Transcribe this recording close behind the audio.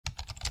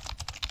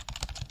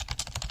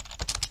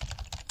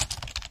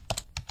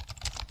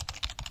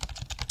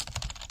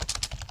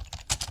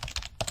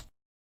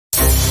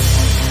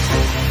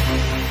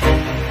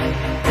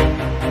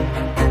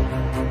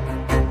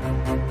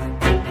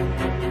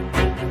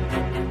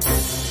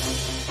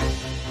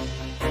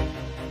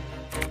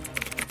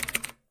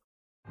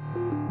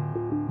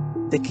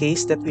The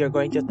case that we are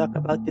going to talk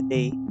about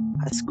today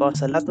has caused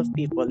a lot of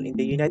people in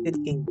the United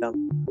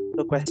Kingdom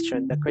to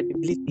question the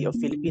credibility of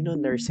Filipino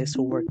nurses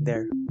who work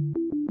there.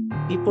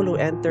 People who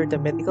enter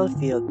the medical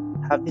field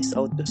have this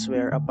oath to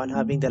swear upon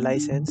having the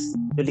license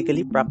to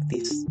legally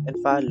practice and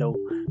follow,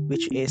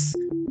 which is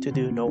to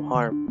do no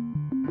harm.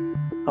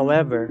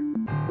 However,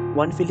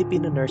 one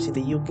Filipino nurse in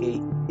the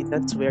UK did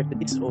not swear to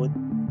this oath,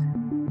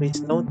 who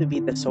is known to be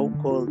the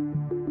so-called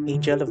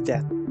angel of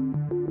death.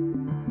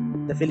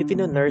 The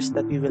Filipino nurse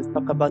that we will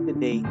talk about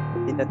today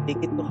did not take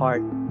it to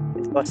heart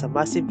and caused a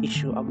massive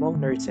issue among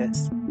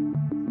nurses,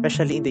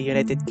 especially in the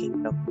United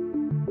Kingdom.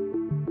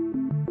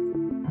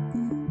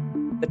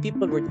 The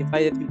people were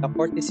divided with a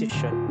court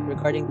decision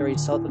regarding the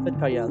result of the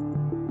trial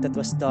that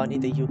was done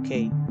in the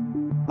UK.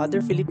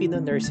 Other Filipino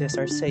nurses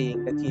are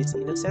saying that he is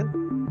innocent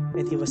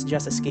and he was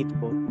just a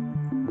scapegoat,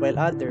 while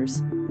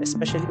others,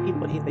 especially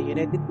people in the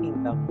United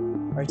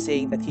Kingdom, are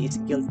saying that he is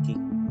guilty.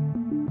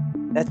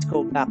 Let's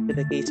go back to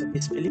the case of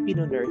this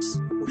Filipino nurse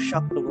who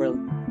shocked the world,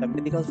 the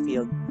medical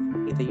field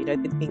in the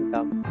United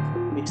Kingdom,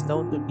 who is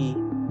known to be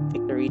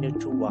VICTORINO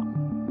CHUA.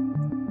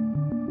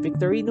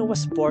 VICTORINO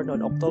was born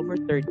on October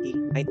 30,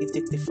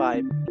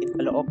 1965 in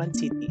Caloocan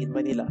City in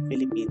Manila,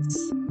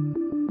 Philippines.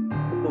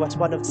 He was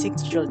one of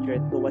 6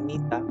 children to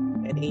Juanita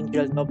and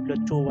Angel Noblo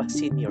CHUA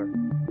Sr.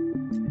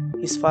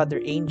 His father,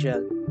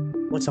 Angel,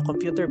 owns a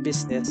computer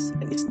business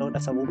and is known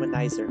as a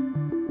womanizer.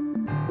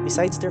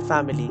 Besides their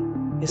family,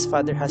 his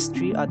father has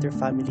 3 other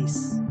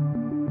families.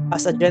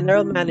 As a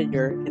general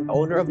manager and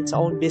owner of his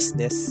own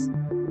business,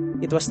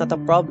 it was not a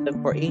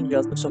problem for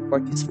Angel to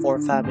support his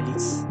 4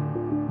 families,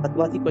 but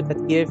what he could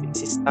not give is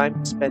his time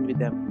to spend with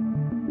them.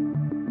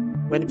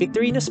 When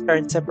Victorino's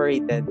parents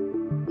separated,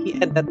 he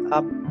ended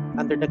up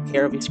under the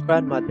care of his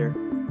grandmother,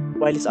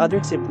 while his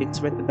other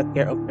siblings went to the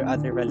care of their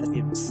other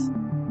relatives.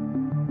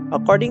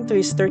 According to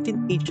his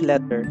 13-page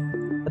letter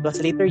that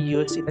was later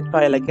used in a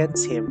trial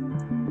against him,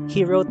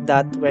 he wrote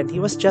that when he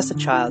was just a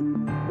child,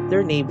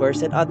 their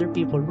neighbors and other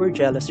people were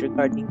jealous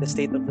regarding the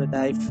state of the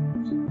life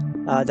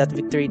that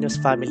Victorino's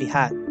family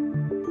had.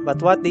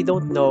 But what they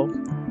don't know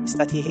is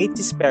that he hates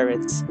his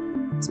parents,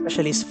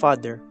 especially his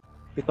father,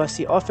 because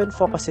he often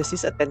focuses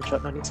his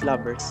attention on his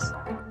lovers.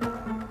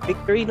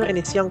 Victorino and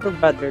his younger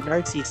brother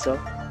Narciso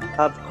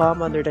have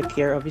come under the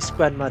care of his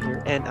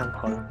grandmother and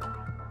uncle.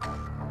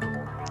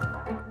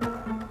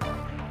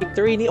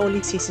 Victorino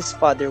only sees his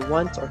father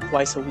once or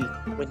twice a week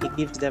when he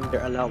gives them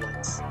their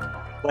allowance,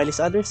 while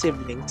his other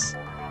siblings,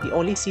 he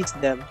only sees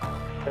them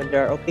when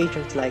there are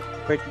occasions like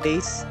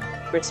birthdays,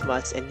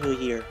 Christmas, and New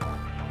Year.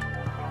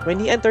 When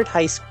he entered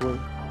high school,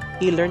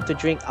 he learned to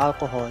drink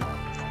alcohol,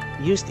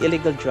 used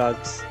illegal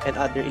drugs, and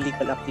other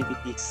illegal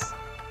activities.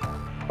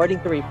 According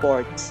to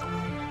reports,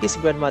 his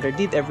grandmother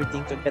did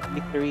everything to get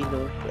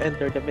Victorino to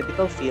enter the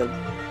medical field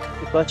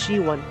because she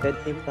wanted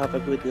him to have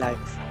a good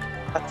life.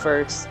 At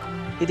first,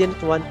 he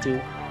didn't want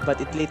to, but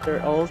it later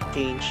all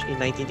changed in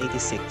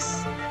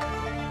 1986.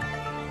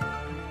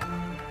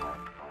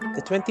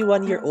 The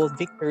 21-year-old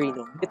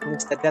Victorino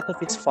witnessed the death of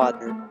his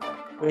father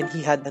when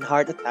he had a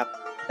heart attack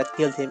that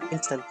killed him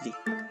instantly.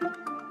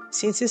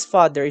 Since his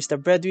father is the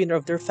breadwinner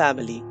of their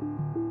family,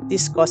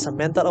 this caused a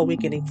mental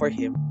awakening for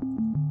him,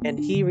 and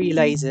he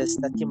realizes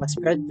that he must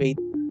graduate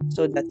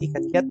so that he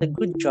can get a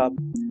good job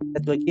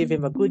that will give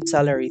him a good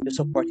salary to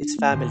support his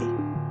family.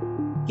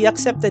 He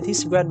accepted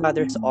his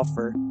grandmother's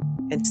offer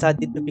and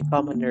studied to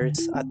become a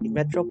nurse at the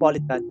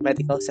Metropolitan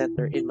Medical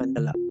Center in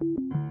Manila.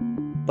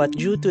 But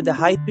due to the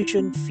high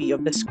tuition fee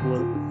of the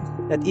school,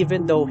 that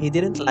even though he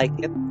didn't like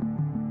it,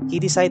 he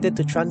decided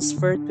to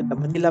transfer to the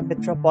Manila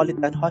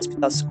Metropolitan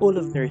Hospital School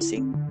of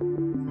Nursing.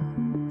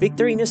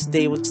 Victorino's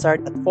day would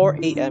start at 4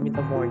 a.m. in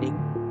the morning,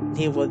 and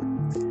he would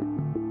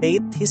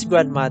bathe his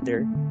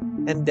grandmother,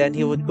 and then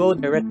he would go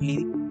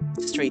directly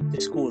straight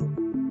to school.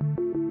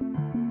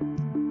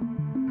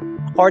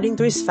 According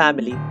to his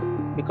family,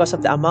 because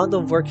of the amount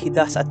of work he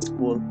does at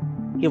school,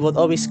 he would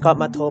always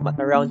come at home at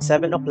around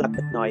 7 o'clock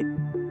at night.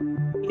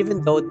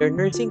 Even though their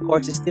nursing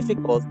course is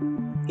difficult,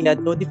 he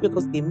had no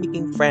difficulty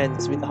making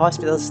friends with the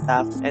hospital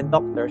staff and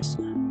doctors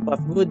who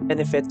have good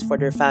benefits for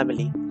their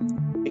family,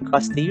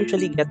 because they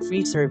usually get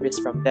free service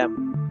from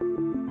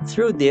them.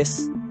 Through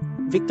this,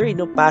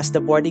 Victorino passed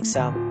the board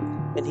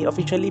exam and he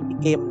officially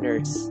became a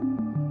nurse.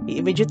 He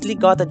immediately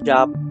got a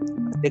job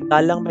at the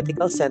Galang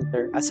Medical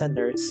Center as a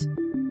nurse,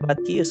 but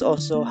he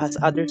also has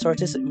other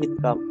sources of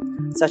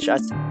income such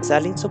as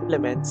selling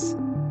supplements,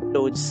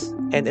 clothes,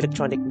 and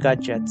electronic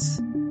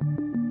gadgets.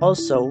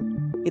 Also,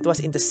 it was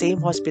in the same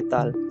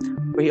hospital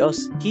where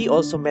he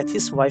also met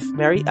his wife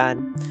Mary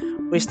Ann,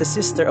 who is the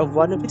sister of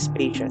one of his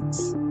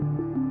patients.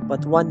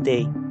 But one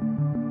day,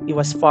 he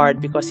was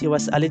fired because he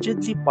was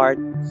allegedly part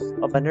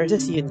of a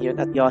nurses' union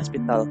at the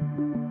hospital.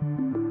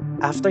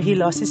 After he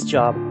lost his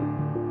job,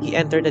 he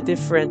entered a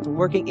different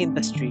working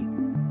industry,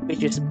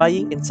 which is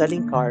buying and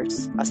selling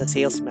cars as a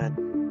salesman.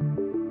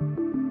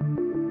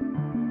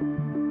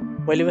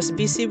 While he was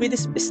busy with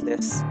his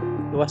business,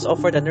 he was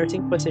offered a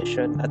nursing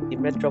position at the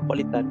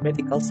Metropolitan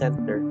Medical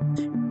Center,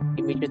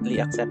 immediately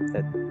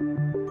accepted.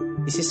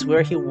 This is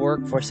where he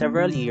worked for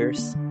several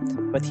years,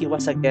 but he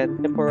was again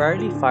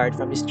temporarily fired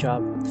from his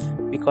job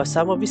because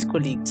some of his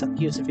colleagues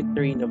accused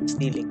Victorino of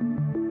stealing.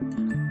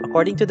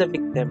 According to the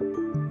victim,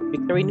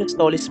 Victorino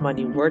stole his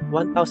money worth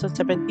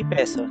 1,070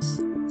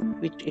 pesos,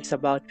 which is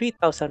about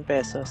 3,000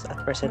 pesos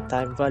at present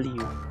time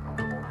value.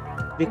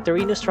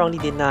 Victorino strongly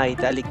denied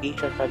the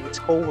allegation from his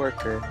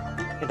co-worker,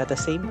 and at the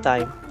same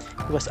time,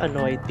 he was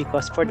annoyed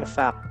because for the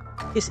fact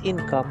his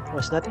income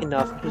was not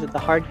enough due to the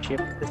hardship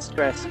and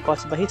stress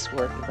caused by his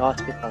work in the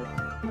hospital.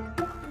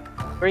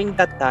 During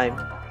that time,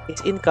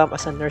 his income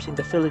as a nurse in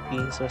the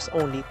Philippines was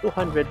only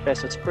 200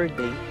 pesos per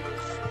day,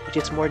 which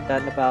is more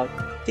than about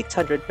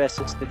 600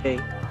 pesos today,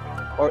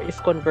 or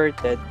if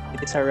converted,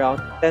 it is around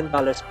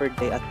 $10 per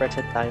day at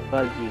present time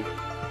value.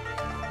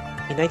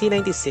 In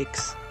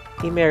 1996,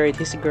 he married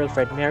his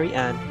girlfriend Mary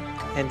Ann,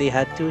 and they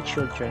had 2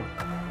 children.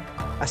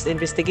 As the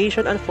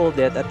investigation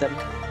unfolded at the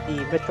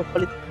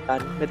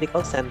Metropolitan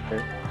Medical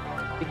Center,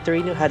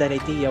 Victorino had an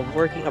idea of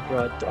working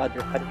abroad to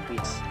other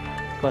countries,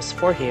 because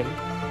for him,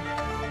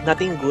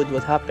 nothing good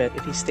would happen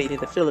if he stayed in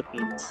the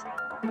Philippines.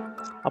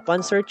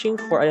 Upon searching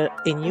for a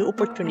new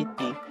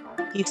opportunity,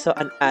 he saw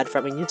an ad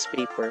from a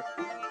newspaper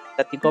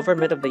that the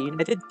government of the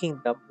United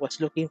Kingdom was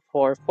looking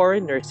for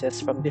foreign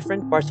nurses from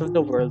different parts of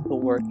the world to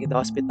work in the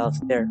hospitals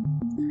there.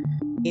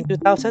 In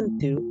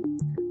 2002,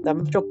 the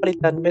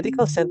Metropolitan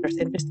Medical Center's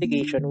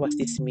investigation was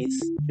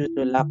dismissed due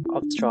to lack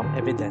of strong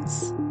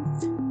evidence.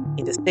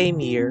 In the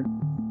same year,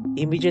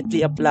 he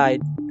immediately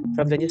applied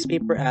from the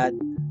newspaper ad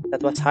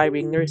that was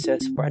hiring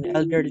nurses for an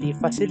elderly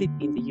facility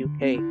in the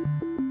UK.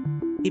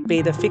 He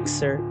paid a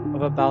fixer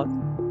of about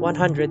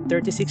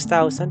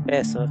 136,000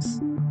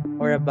 pesos,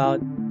 or about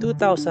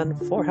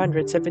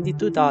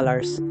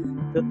 $2,472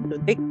 to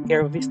take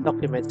care of his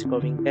documents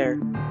going there.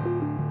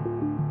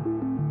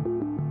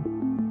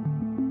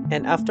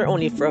 And after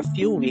only for a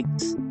few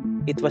weeks,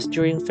 it was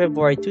during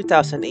February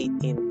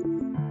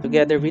 2018,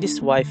 together with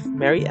his wife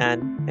Mary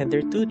Ann and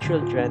their 2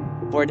 children,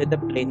 boarded the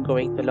plane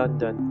going to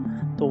London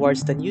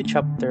towards the new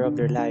chapter of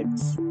their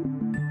lives.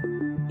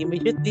 He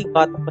immediately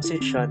got a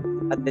position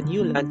at the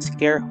New Lands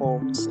Care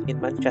Homes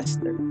in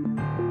Manchester,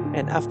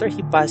 and after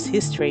he passed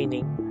his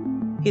training,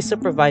 his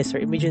supervisor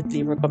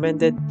immediately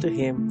recommended to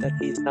him that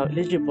he is now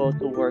eligible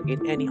to work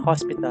in any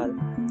hospital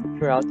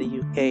throughout the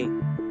UK.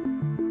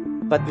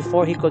 But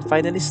before he could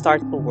finally start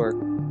to work,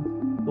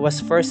 he was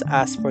first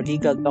asked for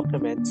legal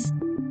documents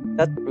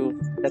that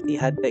proved that he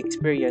had the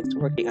experience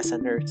working as a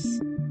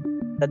nurse.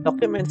 The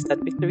documents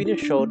that Victorino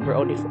showed were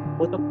only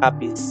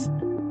photocopies,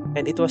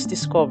 and it was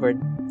discovered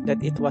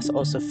that it was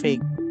also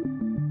fake.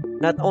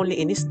 Not only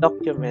in his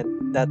document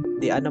that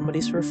the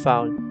anomalies were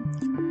found,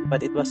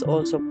 but it was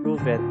also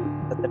proven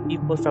that the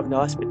people from the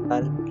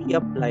hospital he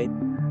applied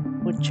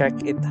who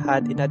checked it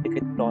had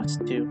inadequate flaws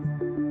too.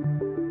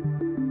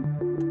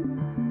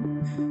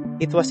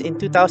 It was in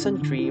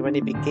 2003 when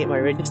he became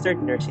a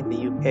registered nurse in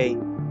the UK,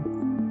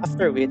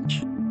 after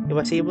which he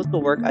was able to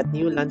work at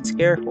New Lands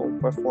Care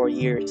Home for 4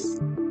 years.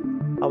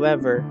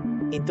 However,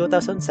 in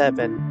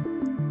 2007,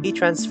 he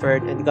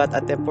transferred and got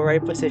a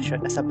temporary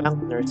position as a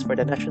bank nurse for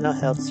the National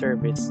Health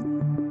Service,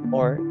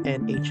 or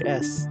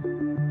NHS.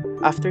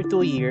 After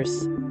 2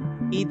 years,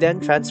 he then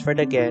transferred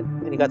again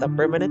and got a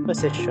permanent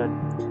position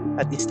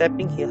at the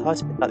Stepping Hill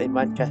Hospital in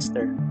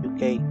Manchester,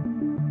 UK.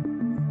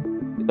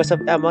 Because of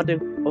the amount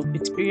of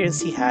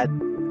experience he had,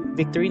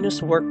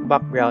 Victorino's work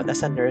background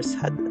as a nurse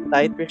had a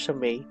tight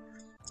resume,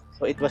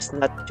 so it was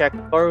not checked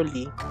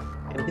thoroughly,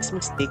 and this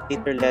mistake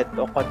later led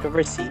to a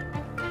controversy,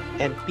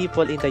 and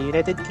people in the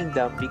United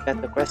Kingdom began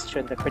to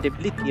question the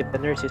credibility of the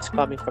nurses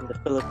coming from the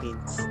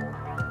Philippines.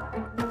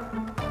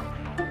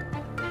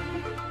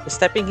 The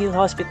Stepping Hill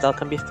Hospital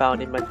can be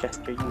found in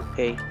Manchester,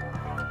 UK.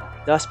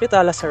 The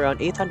hospital has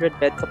around 800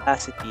 bed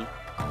capacity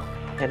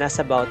and has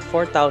about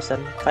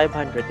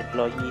 4,500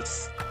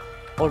 employees,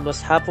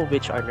 almost half of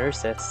which are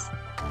nurses.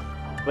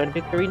 When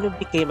Victorino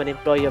became an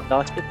employee of the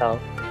hospital,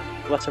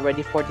 he was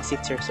already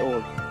 46 years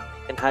old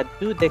and had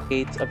 2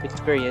 decades of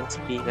experience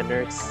being a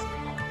nurse.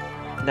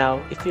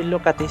 Now, if you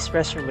look at his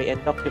resume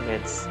and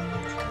documents,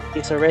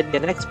 he is already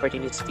an expert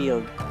in his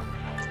field.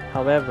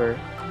 However,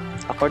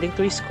 according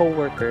to his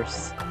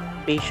co-workers,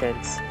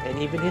 patients, and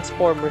even his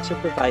former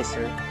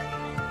supervisor,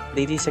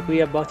 they disagree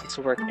about his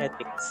work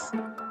ethics.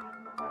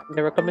 In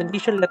the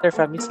recommendation letter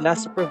from his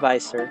last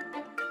supervisor,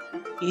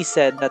 he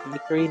said that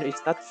Victorino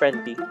is not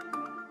friendly,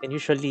 and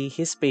usually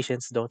his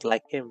patients don't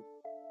like him.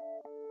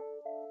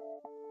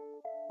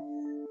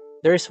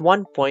 There is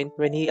one point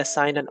when he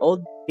assigned an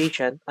old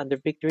patient under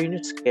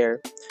Victorino's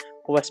care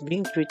who was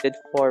being treated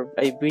for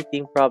a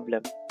breathing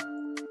problem,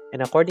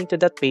 and according to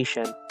that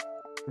patient,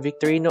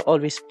 Victorino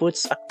always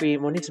puts a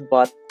cream on his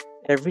butt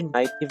every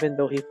night even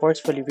though he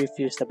forcefully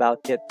refused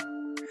about it.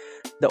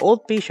 The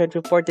old patient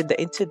reported the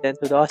incident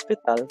to the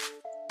hospital.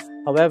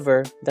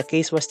 However, the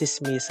case was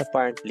dismissed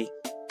apparently.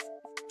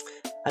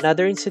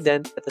 Another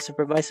incident that the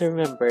supervisor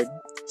remembered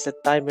is the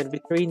time when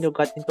Victorino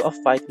got into a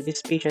fight with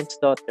his patient's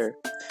daughter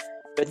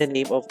by the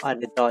name of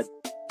Anne Dodd.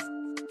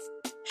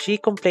 She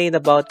complained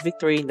about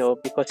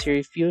Victorino because he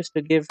refused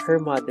to give her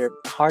mother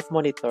a heart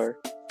monitor,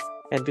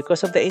 and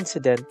because of the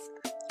incident,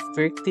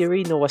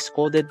 Victorino was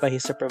scolded by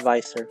his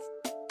supervisor.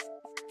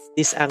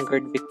 This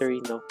angered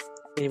Victorino,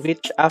 in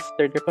which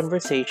after their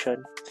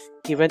conversation,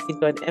 he went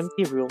into an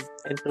empty room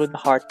and threw the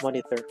heart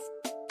monitor.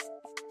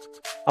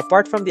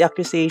 Apart from the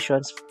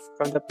accusations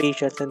from the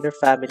patients and their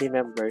family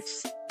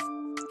members,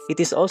 it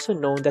is also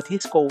known that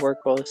his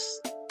co-workers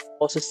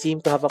also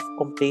seem to have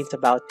complaints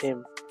about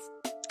him.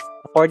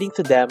 According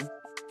to them,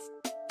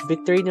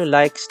 Victorino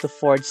likes to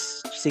forge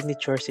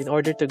signatures in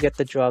order to get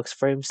the drugs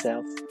for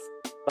himself,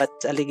 but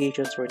his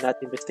allegations were not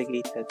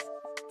investigated.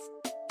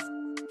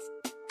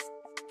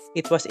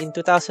 It was in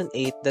 2008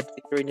 that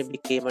Victorino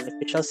became an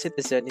official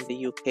citizen in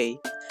the UK,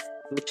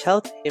 which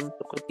helped him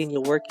to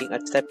continue working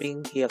at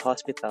Stepping Hill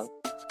Hospital.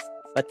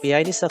 But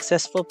behind his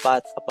successful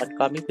path upon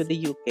coming to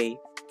the UK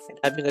and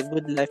having a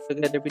good life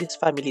together with his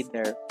family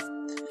there,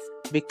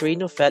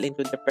 Victorino fell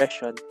into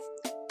depression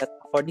that,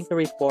 according to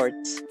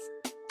reports,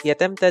 he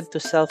attempted to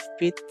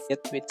self-treat it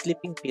with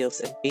sleeping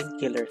pills and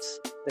painkillers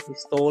that he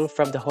stole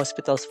from the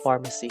hospital's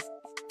pharmacy.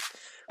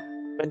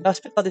 When the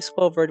hospital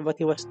discovered what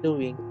he was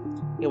doing,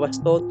 he was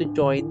told to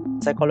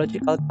join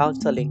psychological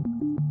counseling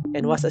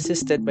and was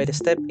assisted by the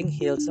Stepping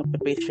Hills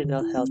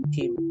Occupational Health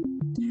Team.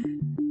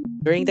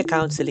 During the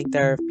counseling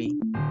therapy,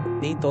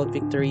 they told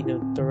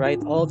Victorino to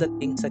write all the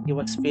things that he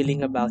was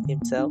feeling about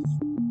himself,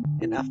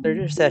 and after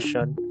the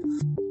session,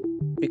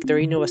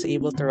 Victorino was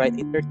able to write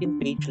a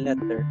 13-page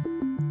letter,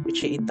 which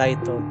he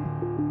entitled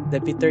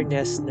The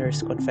Bitterness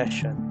Nurse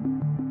Confession.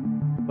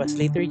 It was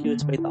later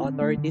used by the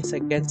authorities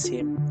against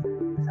him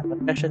as a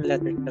confession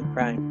letter to the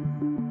crime.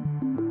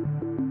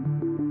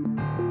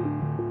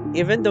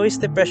 Even though his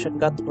depression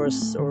got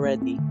worse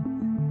already,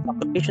 the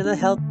occupational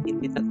health team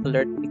did not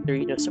alert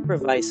Victorino's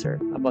supervisor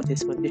about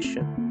his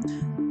condition,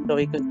 so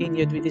he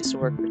continued with his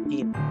work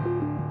routine.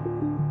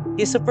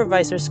 His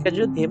supervisor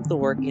scheduled him to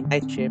work in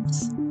night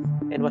shifts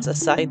and was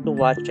assigned to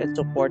watch and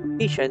support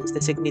patients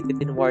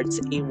designated in wards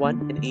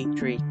A1 and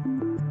A3.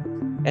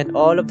 And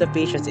all of the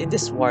patients in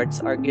these wards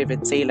are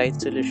given saline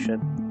solution.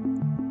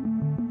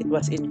 It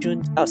was in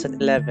June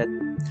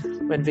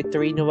 2011 when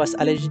Victorino was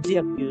allegedly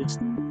accused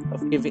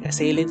of giving a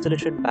saline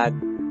solution bag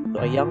to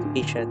a young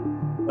patient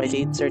while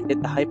he inserted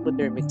a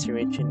hypodermic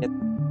syringe in it.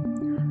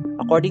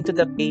 According to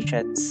the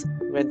patients,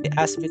 when they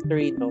asked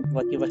Victorino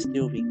what he was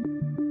doing,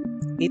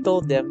 he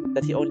told them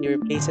that he only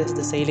replaces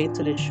the saline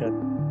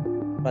solution,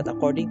 but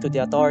according to the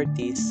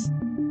authorities,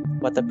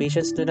 what the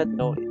patients do not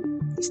know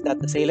is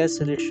that the saline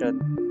solution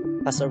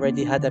has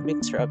already had a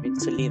mixture of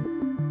insulin.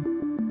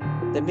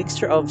 The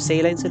mixture of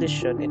saline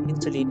solution and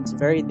insulin is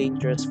very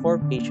dangerous for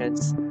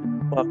patients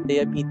who have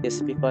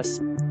diabetes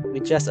because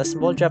with just a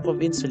small drop of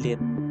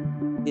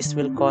insulin, this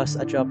will cause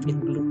a drop in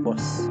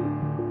glucose.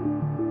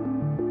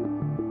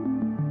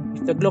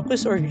 If the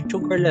glucose or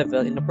sugar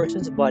level in a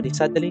person's body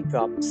suddenly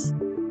drops,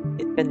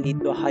 it can lead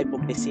to a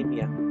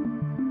hypoglycemia.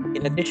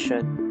 In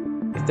addition,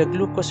 if the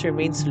glucose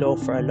remains low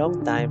for a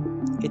long time,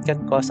 it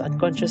can cause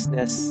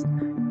unconsciousness,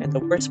 and the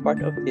worst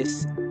part of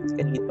this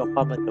can lead to a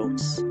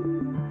comatose.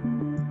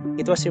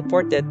 It was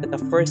reported that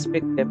the first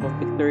victim of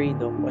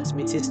Victorino was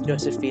Mrs.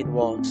 Josephine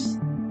Walls,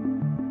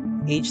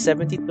 age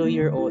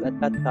 72-year-old at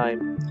that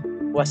time,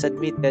 who was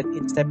admitted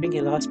in Stepping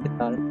Hill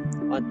Hospital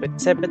on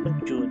 27th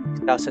of June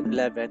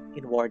 2011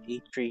 in Ward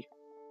A3.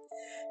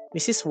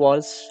 Mrs.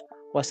 Walls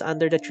was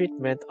under the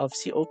treatment of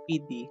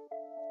COPD,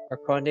 or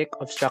chronic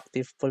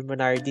obstructive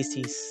pulmonary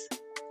disease.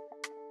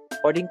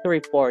 According to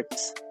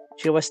reports,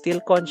 she was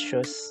still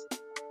conscious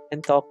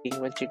and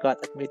talking when she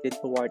got admitted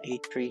to Ward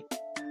A3.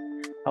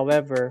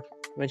 However,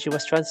 when she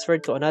was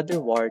transferred to another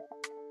ward,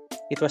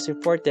 it was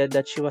reported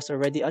that she was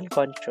already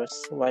unconscious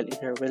while in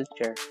her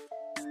wheelchair.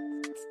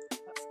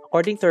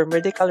 According to her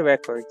medical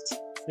records,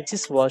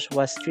 Mrs. Walsh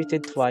was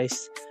treated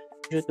twice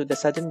due to the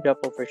sudden drop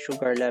of her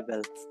sugar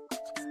level.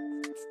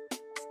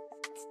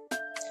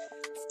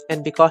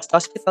 And because the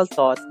hospital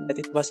thought that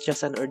it was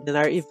just an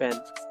ordinary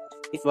event,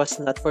 it was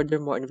not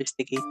furthermore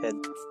investigated.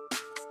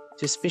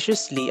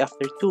 Suspiciously,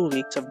 after 2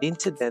 weeks of the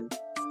incident,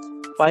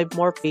 5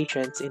 more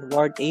patients in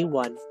Ward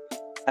A1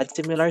 had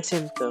similar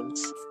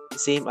symptoms, the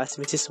same as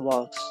Mrs.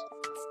 Walsh.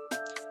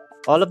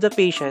 All of the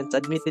patients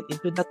admitted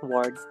into that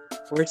ward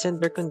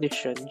worsened their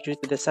condition due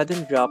to the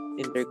sudden drop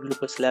in their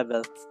glucose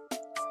level.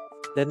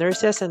 The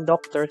nurses and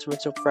doctors were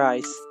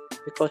surprised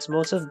because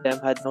most of them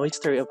had no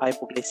history of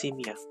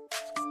hypoglycemia.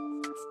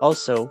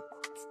 Also,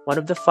 one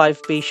of the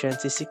 5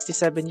 patients is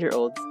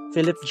 67-year-old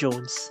Philip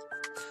Jones.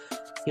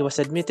 He was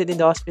admitted in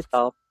the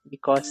hospital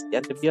because the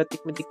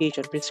antibiotic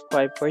medication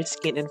prescribed for his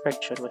skin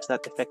infection was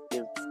not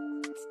effective.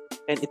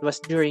 And it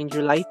was during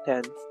July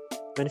 10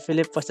 when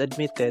Philip was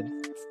admitted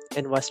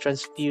and was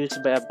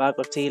transfused by a bag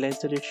of saline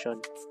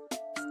solution.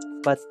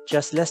 But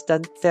just less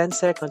than 10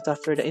 seconds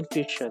after the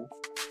infusion,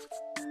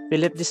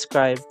 Philip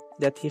described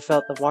that he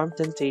felt a warm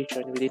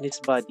sensation within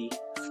his body,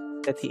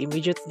 that he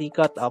immediately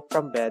got up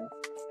from bed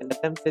and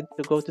attempted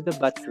to go to the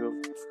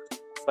bathroom,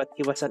 but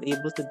he was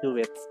unable to do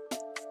it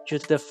due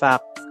to the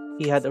fact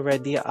he had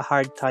already a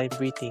hard time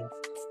breathing.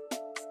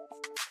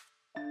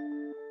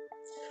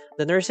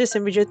 The nurses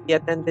immediately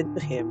attended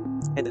to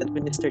him and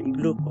administered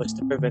glucose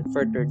to prevent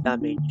further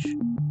damage.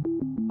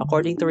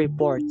 According to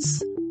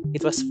reports,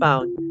 it was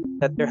found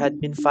that there had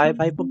been 5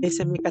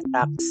 hypoglycemic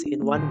attacks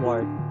in one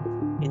ward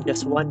in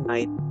just one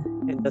night,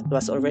 and that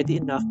was already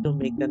enough to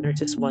make the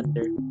nurses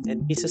wonder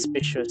and be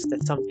suspicious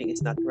that something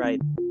is not right.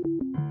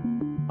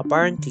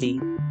 Apparently,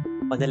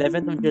 on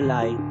 11th of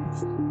July,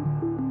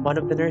 one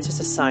of the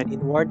nurses assigned in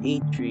Ward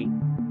A3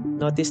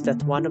 noticed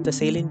that one of the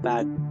saline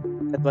bag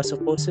that was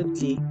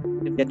supposedly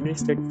to be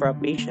administered for a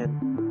patient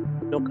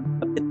looked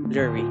a bit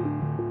blurry.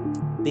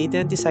 They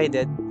then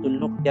decided to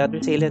look the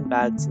other saline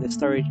bags in the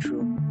storage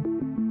room,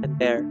 and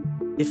there,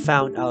 they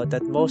found out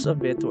that most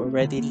of it were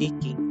already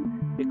leaking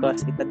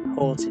because it had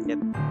holes in it.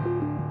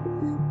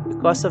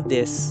 Because of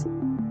this,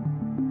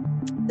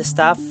 the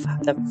staff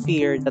had a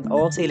fear that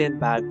all saline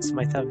bags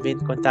might have been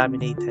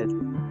contaminated.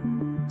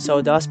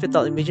 So the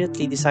hospital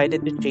immediately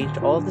decided to change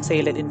all the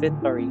saline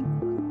inventory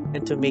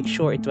and to make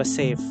sure it was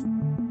safe.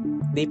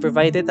 They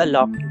provided a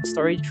locked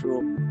storage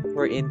room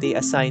wherein they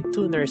assigned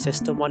 2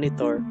 nurses to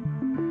monitor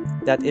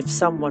that if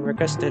someone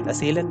requested a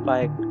saline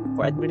bag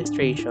for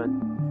administration,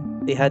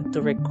 they had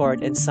to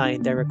record and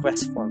sign their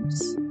request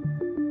forms.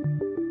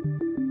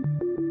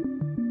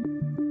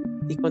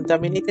 The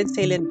contaminated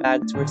saline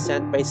bags were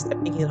sent by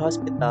Stepping Hill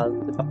Hospital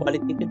to the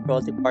Quality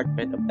Control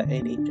Department of the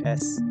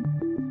NHS.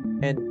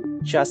 And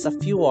just a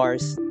few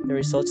hours, the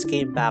results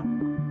came back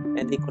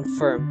and they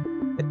confirmed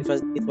that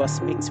it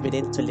was mixed with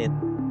insulin.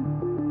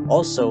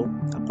 Also,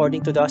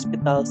 according to the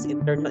hospital's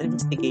internal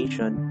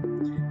investigation,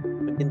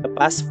 within the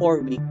past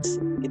 4 weeks,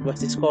 it was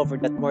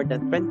discovered that more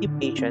than 20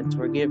 patients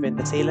were given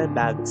the saline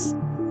bags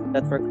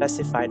that were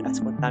classified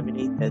as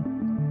contaminated.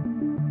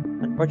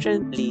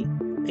 Unfortunately,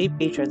 3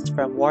 patients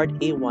from Ward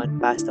A1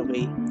 passed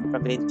away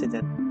from the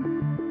incident.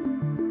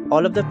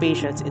 All of the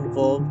patients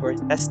involved were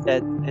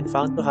tested and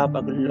found to have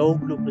a low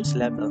glucose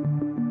level.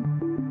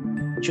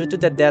 Due to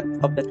the death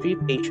of the 3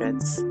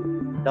 patients,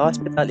 the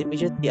hospital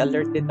immediately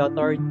alerted the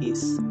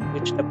authorities,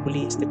 which the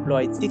police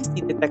deployed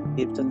 60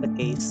 detectives on the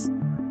case.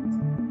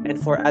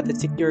 And for added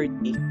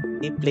security,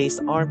 they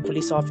placed armed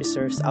police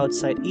officers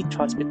outside each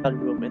hospital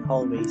room and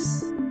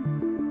hallways.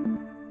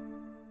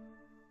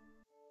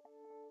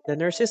 The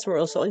nurses were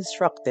also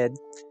instructed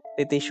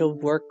that they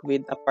should work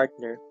with a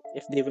partner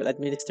if they will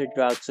administer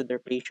drugs to their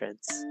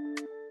patients.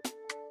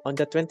 On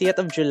the 20th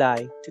of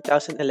July,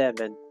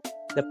 2011,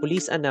 the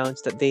police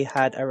announced that they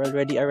had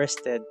already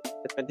arrested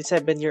the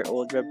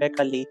 27-year-old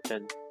Rebecca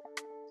Layton.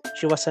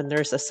 She was a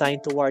nurse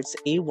assigned to wards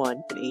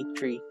A1 and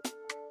A3.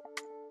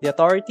 The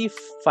authority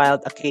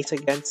filed a case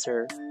against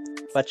her,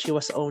 but she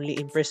was only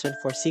imprisoned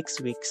for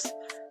 6 weeks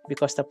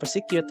because the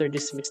prosecutor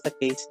dismissed the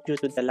case due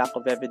to the lack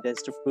of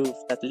evidence to prove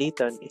that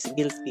Layton is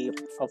guilty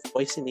of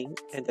poisoning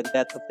and the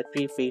death of the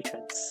 3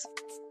 patients.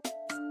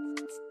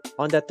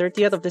 On the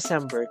 30th of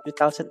December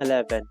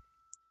 2011,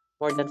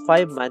 more than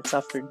 5 months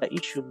after the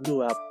issue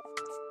blew up,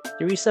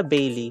 Teresa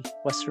Bailey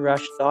was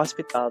rushed to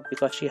hospital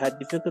because she had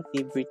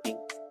difficulty breathing.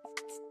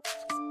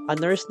 A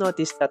nurse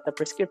noticed that the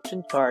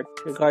prescription chart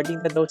regarding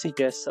the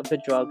dosages of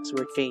the drugs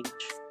were changed.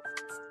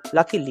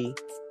 Luckily,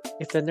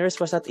 if the nurse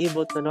was not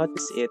able to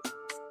notice it,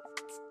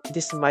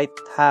 this might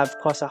have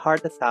caused a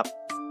heart attack,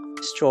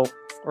 stroke,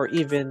 or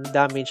even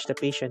damaged the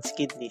patient's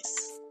kidneys.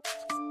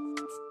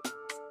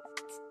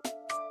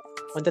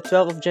 On the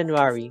 12th of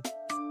January,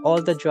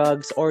 all the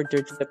drugs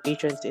ordered to the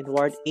patients in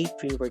Ward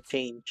A3 were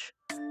changed.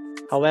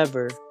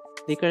 However,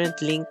 they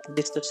couldn't link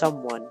this to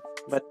someone,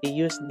 but they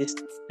used this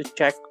to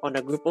check on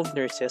a group of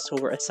nurses who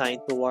were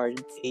assigned to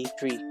Ward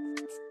A3.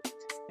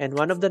 And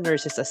one of the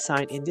nurses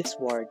assigned in this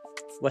ward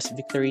was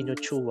Victorino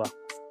CHUA.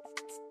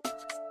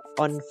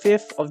 On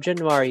 5th of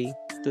January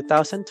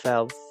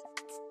 2012,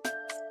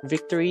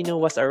 Victorino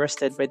was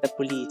arrested by the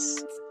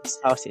police at his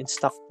house in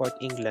Stockport,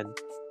 England.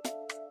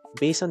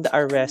 Based on the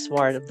arrest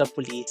warrant of the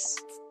police,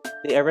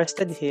 they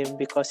arrested him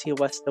because he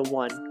was the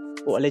one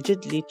who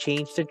allegedly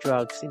changed the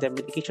drugs in the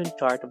medication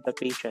chart of the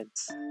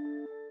patients.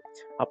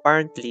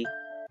 Apparently,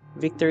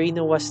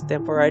 Victorino was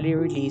temporarily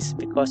released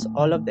because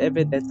all of the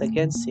evidence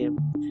against him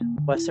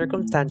was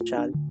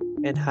circumstantial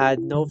and had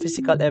no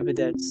physical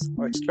evidence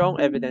or strong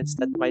evidence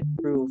that might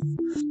prove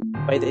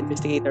by the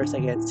investigators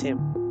against him.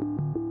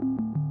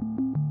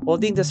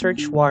 Holding the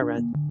search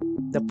warrant,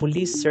 the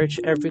police searched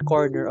every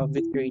corner of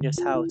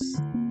Victorino's house.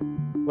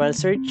 While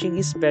searching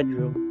his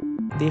bedroom,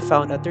 they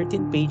found a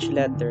 13-page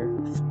letter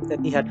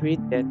that he had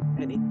written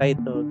and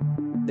entitled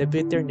The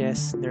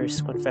Bitterness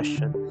Nurse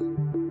Confession.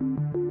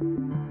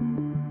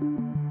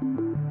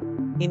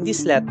 In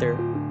this letter,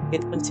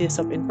 it consists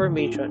of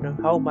information on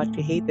how much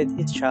he hated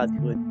his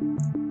childhood.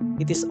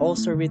 It is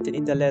also written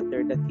in the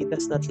letter that he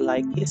does not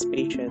like his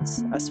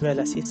patients as well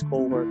as his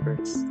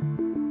co-workers.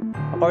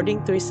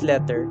 According to his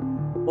letter,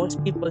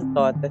 most people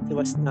thought that he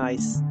was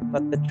nice,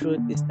 but the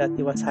truth is that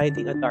he was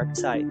hiding a dark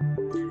side.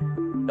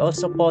 He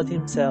also called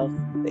himself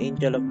the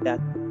Angel of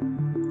Death.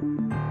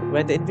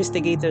 When the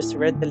investigators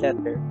read the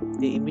letter,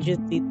 they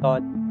immediately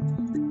thought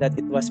that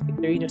it was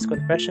Victorino's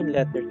confession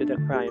letter to the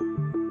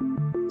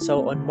crime.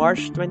 So on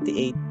March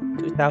 28,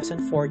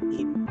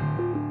 2014,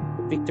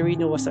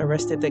 Victorino was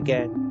arrested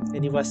again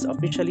and he was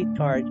officially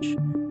charged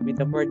with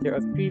the murder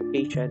of 3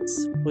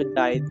 patients who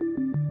died,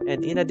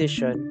 and in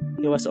addition,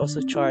 he was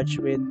also charged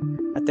with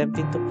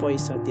attempting to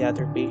poison the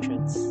other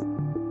patients.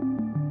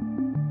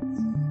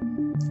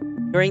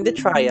 During the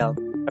trial,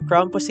 a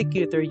Crown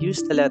prosecutor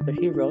used the letter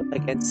he wrote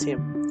against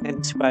him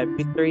and described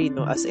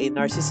Victorino as a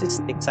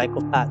narcissistic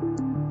psychopath.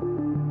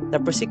 The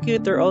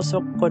prosecutor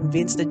also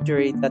convinced the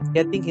jury that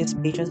getting his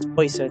patients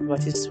poisoned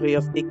was his way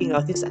of taking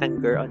out his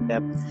anger on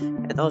them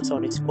and also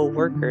on his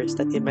co-workers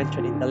that he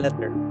mentioned in the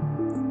letter.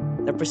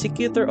 The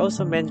prosecutor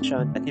also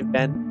mentioned an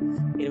event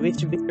in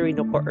which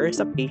Victorino coerced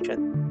a patient.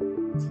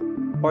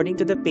 According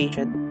to the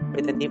patient,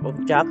 by the name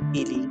of Jack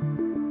Billy,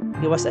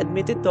 he was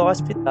admitted to a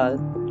hospital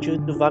due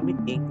to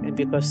vomiting and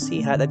because he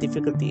had a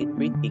difficulty in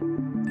breathing,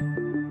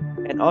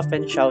 and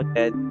often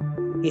shouted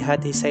he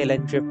had his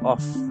silent drip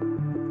off.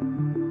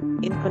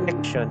 In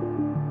connection,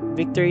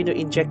 Victorino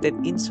injected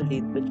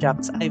insulin to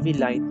Jack's IV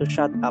line to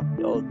shut up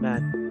the old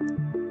man.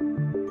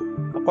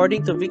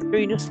 According to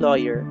Victorino's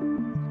lawyer,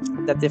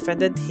 that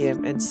defended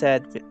him and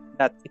said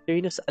that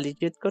Victorino's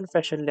alleged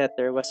confession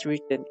letter was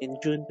written in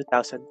June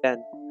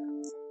 2010,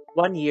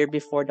 1 year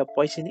before the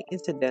poisoning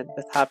incident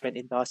that happened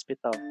in the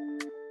hospital.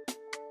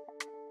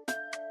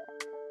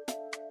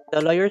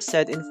 The lawyer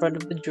said in front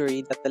of the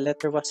jury that the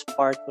letter was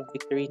part of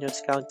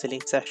Victorino's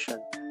counseling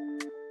session.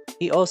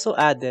 He also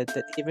added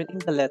that even in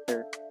the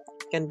letter,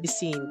 it can be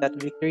seen that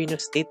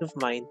Victorino's state of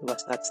mind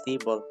was not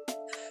stable,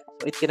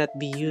 so it cannot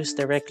be used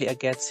directly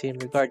against him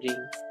regarding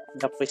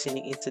the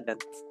poisoning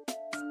incident.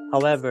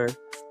 However,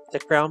 the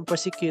Crown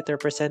prosecutor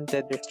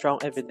presented their strong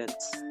evidence.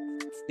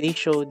 They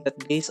showed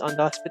that based on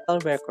the hospital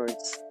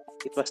records,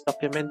 it was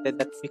documented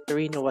that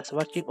Victorino was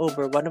watching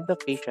over one of the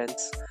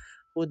patients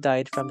who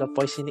died from the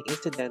poisoning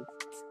incident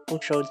who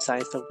showed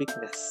signs of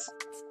weakness.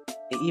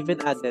 They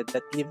even added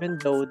that even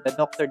though the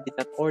doctor did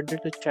not order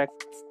to check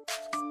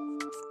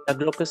the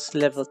glucose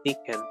level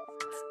taken,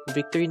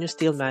 Victorino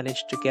still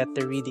managed to get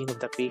the reading of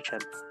the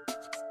patient.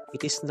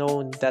 It is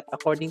known that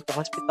according to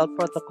hospital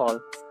protocol,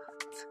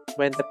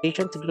 when the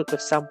patient's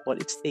glucose sample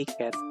is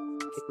taken,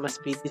 it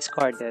must be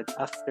discarded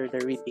after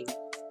the reading.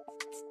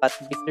 But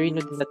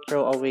Victorino did not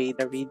throw away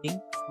the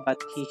reading,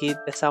 but he hid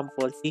the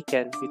sample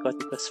taken because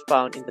it was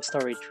found in the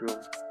storage room.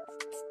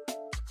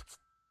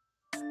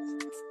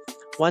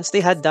 Once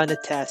they had done a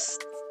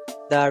test,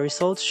 the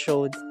results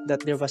showed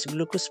that there was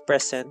glucose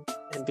present,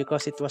 and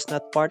because it was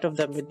not part of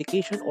the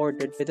medication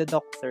ordered by the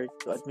doctor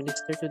to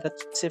administer to that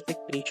specific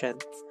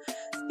patient,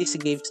 this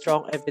gave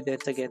strong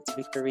evidence against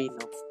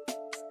Victorino.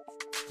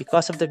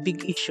 Because of the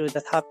big issue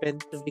that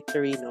happened to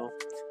Victorino,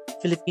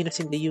 Filipinos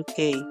in the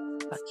UK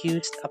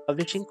accused a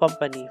publishing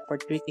company for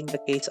treating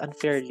the case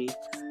unfairly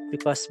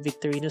because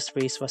Victorino's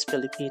race was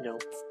Filipino.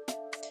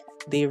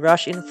 They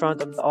rushed in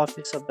front of the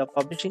office of the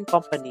publishing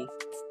company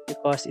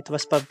because it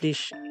was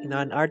published in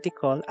an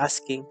article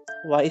asking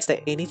why is the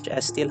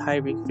NHS still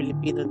hiring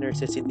Filipino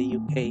nurses in the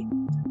UK.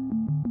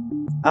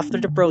 After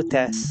the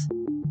protests,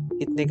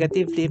 it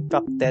negatively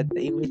impacted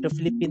the image of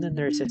Filipino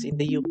nurses in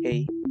the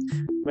UK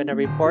when a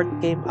report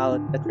came out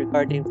that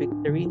regarding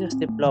Victorino's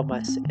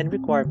diplomas and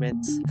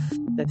requirements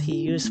that he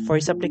used for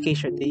his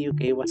application in the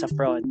UK was a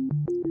fraud.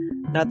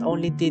 Not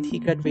only did he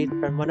graduate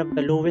from one of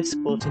the lowest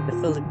schools in the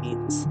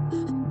Philippines,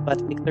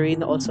 but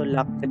Victorino also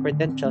lacked the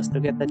credentials to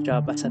get a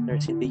job as a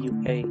nurse in the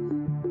UK.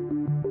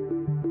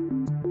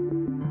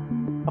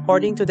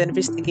 According to the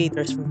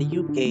investigators from the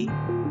UK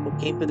who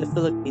came to the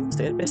Philippines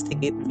to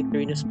investigate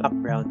Victorino's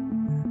background,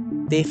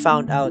 they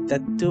found out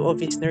that 2 of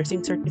his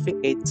nursing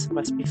certificates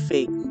must be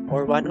fake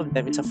or one of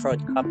them is a fraud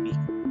copy.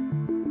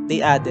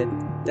 They added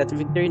that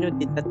Victorino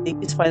did not take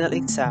his final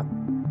exam.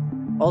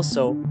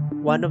 Also,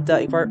 one of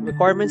the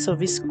requirements of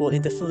his school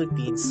in the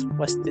Philippines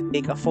was to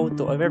take a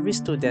photo of every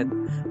student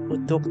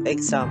who took the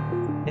exam,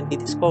 and they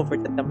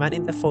discovered that the man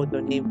in the photo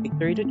named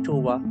Victorino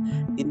CHUA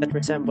did not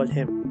resemble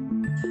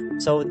him.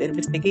 So the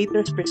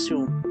investigators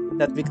presume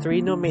that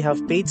Victorino may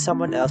have paid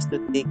someone else to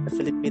take the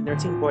Philippine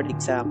Nursing Board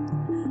exam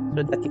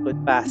so that he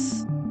could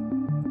pass.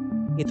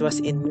 It was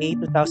in May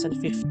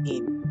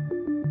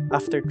 2015.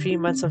 After 3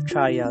 months of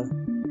trial,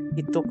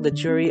 it took the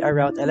jury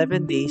around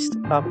 11 days to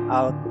come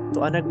out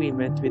to an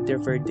agreement with their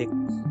verdict.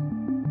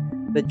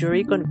 The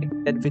jury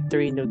convicted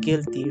Victorino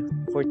guilty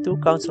for 2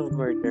 counts of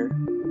murder,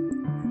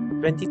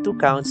 22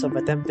 counts of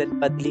attempted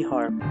bodily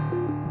harm,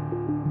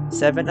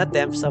 7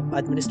 attempts of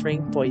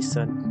administering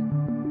poison,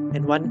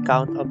 and 1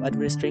 count of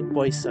administering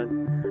poison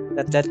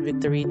that led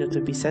Victorino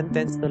to be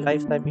sentenced to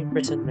lifetime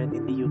imprisonment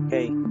in the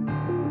UK.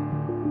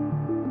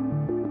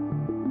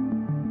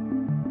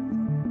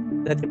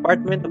 The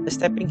department of the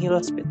Stepping Hill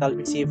Hospital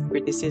received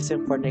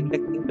criticism for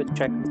neglecting to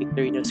check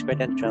Victorino's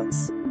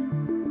credentials,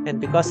 and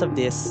because of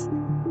this,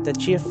 the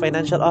chief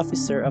financial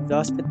officer of the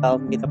hospital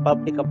made a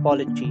public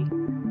apology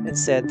and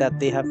said that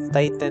they have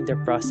tightened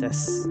their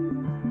process.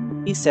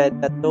 He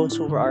said that those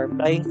who are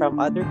applying from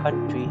other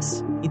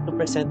countries need to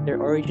present their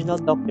original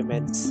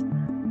documents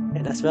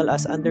and as well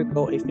as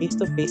undergo a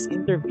face-to-face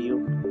interview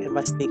and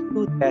must take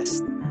 2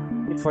 tests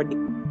before they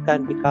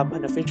can become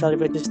an officially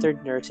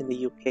registered nurse in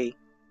the UK.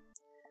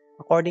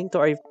 According to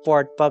a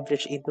report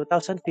published in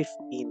 2015,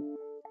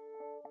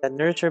 the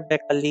nurse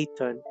Rebecca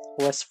Layton,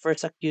 who was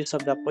first accused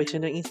of the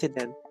poisoning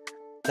incident,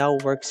 now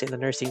works in a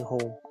nursing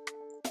home.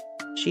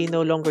 She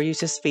no longer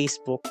uses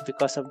Facebook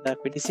because of the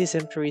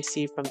criticism she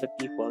received from the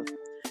people,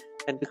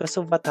 and because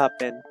of what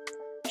happened,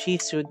 she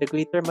sued the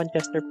Greater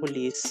Manchester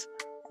Police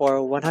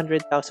for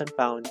 £100,000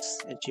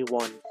 and she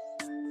won.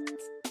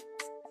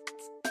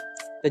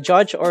 The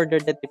judge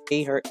ordered that they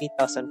pay her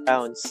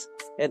 £8,000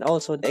 and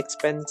also the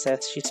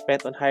expenses she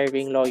spent on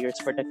hiring lawyers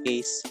for the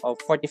case of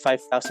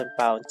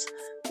 £45,000,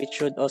 which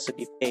should also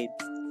be paid.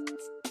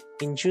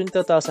 In June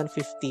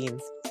 2015,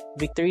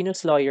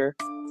 Victorino's lawyer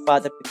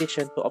filed a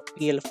petition to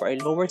appeal for a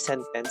lower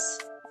sentence,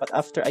 but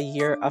after a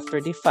year after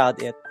they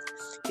filed it,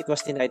 it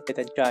was denied by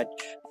the judge.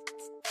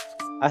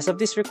 As of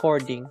this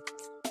recording,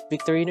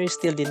 Victorino is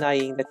still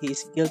denying that he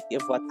is guilty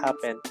of what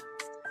happened.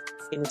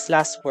 In his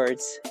last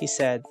words, he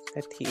said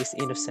that he is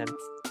innocent.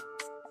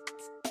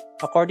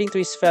 According to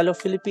his fellow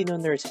Filipino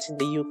nurses in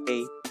the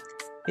UK,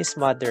 his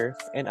mother,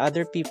 and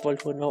other people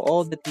who know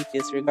all the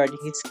details regarding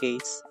his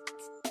case,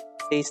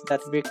 says that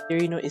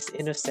Victorino is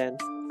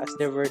innocent as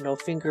there were no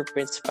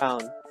fingerprints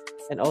found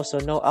and also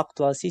no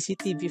actual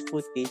CCTV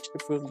footage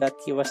to prove that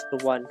he was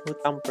the one who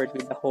tampered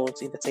with the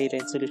holes in the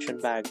saline solution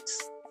bags.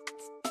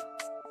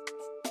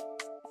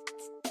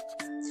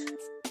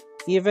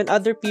 Even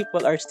other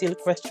people are still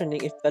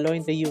questioning if the law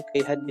in the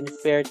UK had been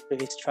fair to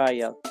his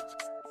trial.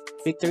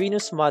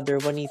 Victorino's mother,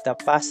 Juanita,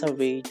 passed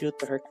away due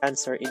to her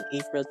cancer in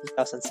April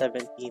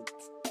 2017.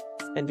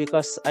 And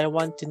because I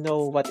want to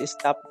know what is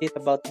the update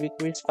about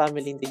Victorino's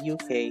family in the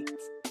UK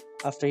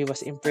after he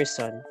was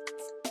imprisoned,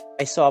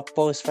 I saw a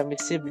post from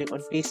his sibling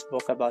on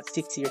Facebook about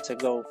 6 years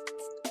ago.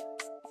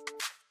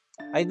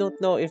 I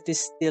don't know if this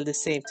is still the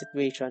same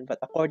situation, but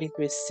according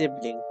to his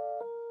sibling,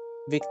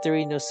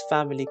 Victorino's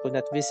family could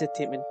not visit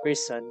him in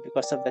prison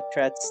because of the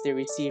threats they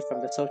received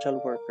from the social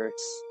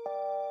workers.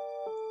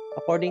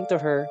 According to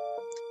her,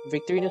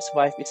 Victorino's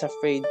wife is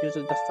afraid due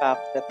to the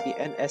fact that the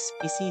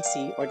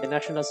NSPCC, or the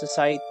National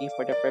Society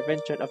for the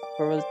Prevention of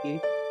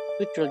Cruelty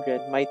to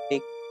Children, might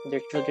take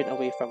their children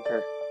away from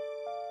her.